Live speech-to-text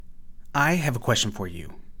I have a question for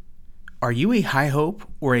you. Are you a high hope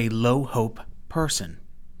or a low hope person?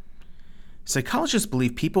 Psychologists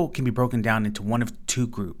believe people can be broken down into one of two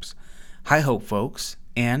groups: high hope folks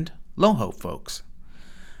and low hope folks.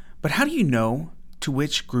 But how do you know to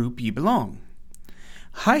which group you belong?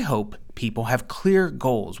 High hope people have clear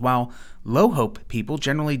goals, while low hope people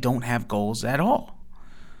generally don't have goals at all.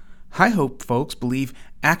 High hope folks believe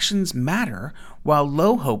actions matter, while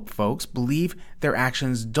low hope folks believe their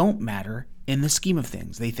actions don't matter in the scheme of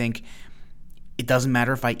things. They think it doesn't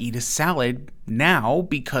matter if I eat a salad now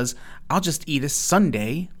because I'll just eat a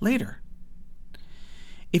sundae later.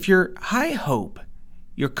 If you're high hope,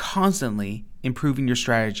 you're constantly improving your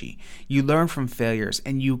strategy. You learn from failures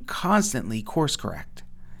and you constantly course correct.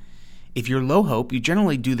 If you're low hope, you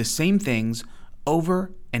generally do the same things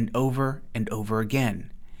over and over and over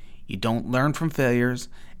again. You don't learn from failures,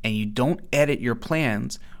 and you don't edit your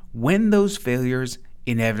plans when those failures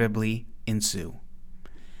inevitably ensue.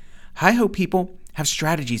 High hope people have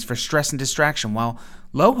strategies for stress and distraction, while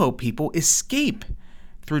low hope people escape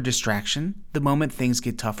through distraction the moment things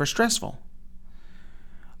get tough or stressful.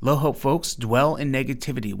 Low hope folks dwell in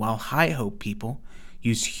negativity, while high hope people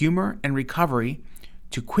use humor and recovery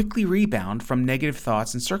to quickly rebound from negative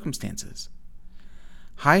thoughts and circumstances.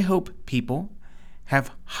 High hope people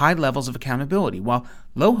have high levels of accountability, while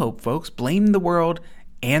low hope folks blame the world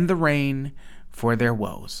and the rain for their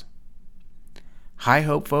woes. High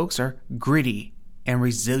hope folks are gritty and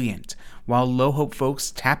resilient, while low hope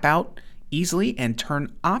folks tap out easily and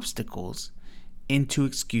turn obstacles into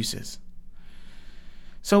excuses.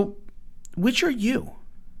 So, which are you?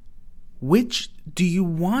 Which do you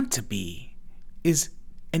want to be is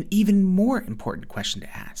an even more important question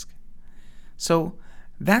to ask. So,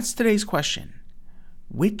 that's today's question.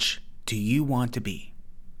 Which do you want to be?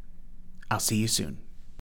 I'll see you soon.